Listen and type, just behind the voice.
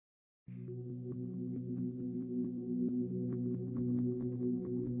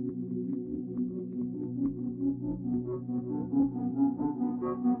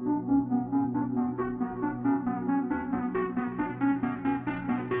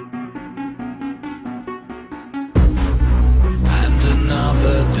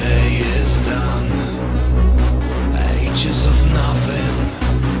Pictures of nothing,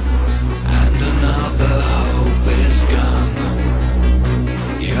 and another hope is gone.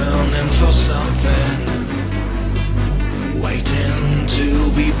 Yearning for something, waiting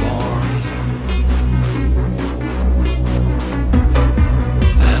to be born.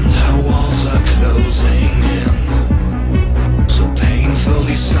 And her walls are closing in, so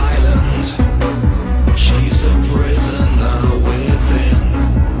painfully silent. She's a prisoner within,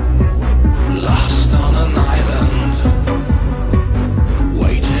 lost on an island,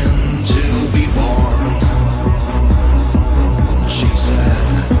 waiting to be born. She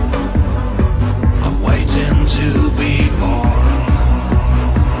said, I'm waiting to be born.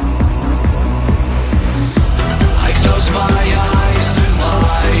 I close my eyes to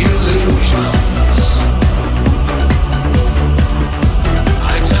my illusions.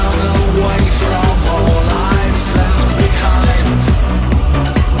 I turn away from all I've left behind.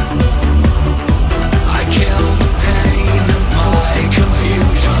 I kill the pain and my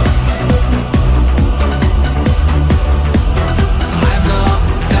confusion. I'm not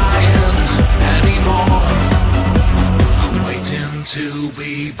dying anymore. I'm waiting to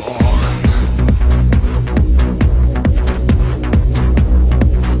be born.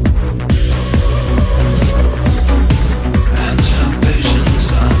 And her visions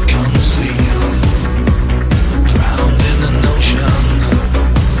are concealed, drowned in an ocean,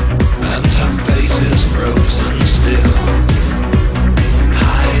 and her face is frozen still,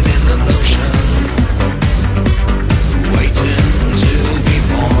 hide in an ocean, waiting to be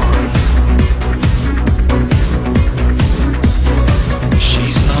born.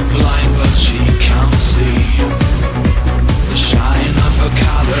 She's not blind, but she can't see the shine of her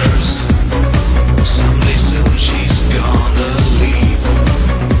colors. Someday soon she's gonna leave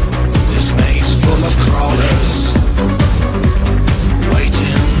this maze full of crawlers,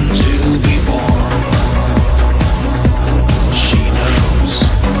 waiting to be born. She knows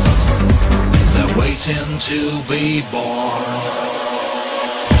they're waiting to be born.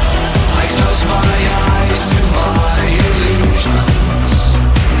 I close my eyes to my illusions.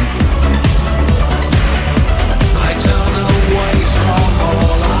 I turn away from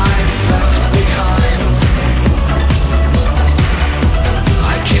all I've left behind.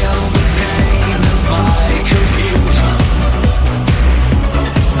 I kill the pain and my confusion.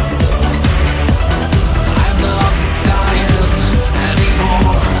 I'm not dying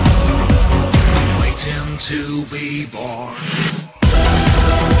anymore. I'm waiting to be born.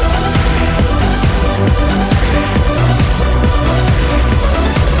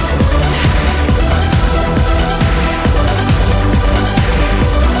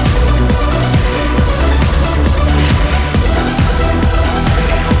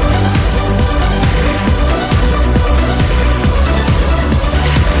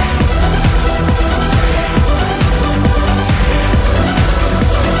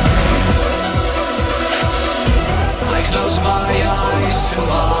 I close my eyes to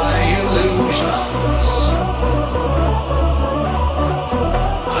my illusions.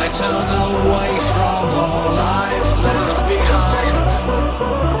 I turn away from all I've left behind.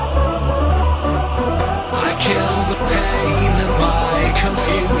 I kill the pain and my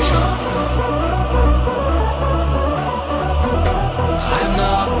confusion. I'm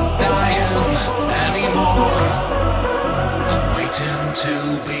not dying anymore. I'm waiting to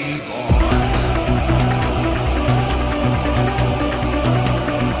be born.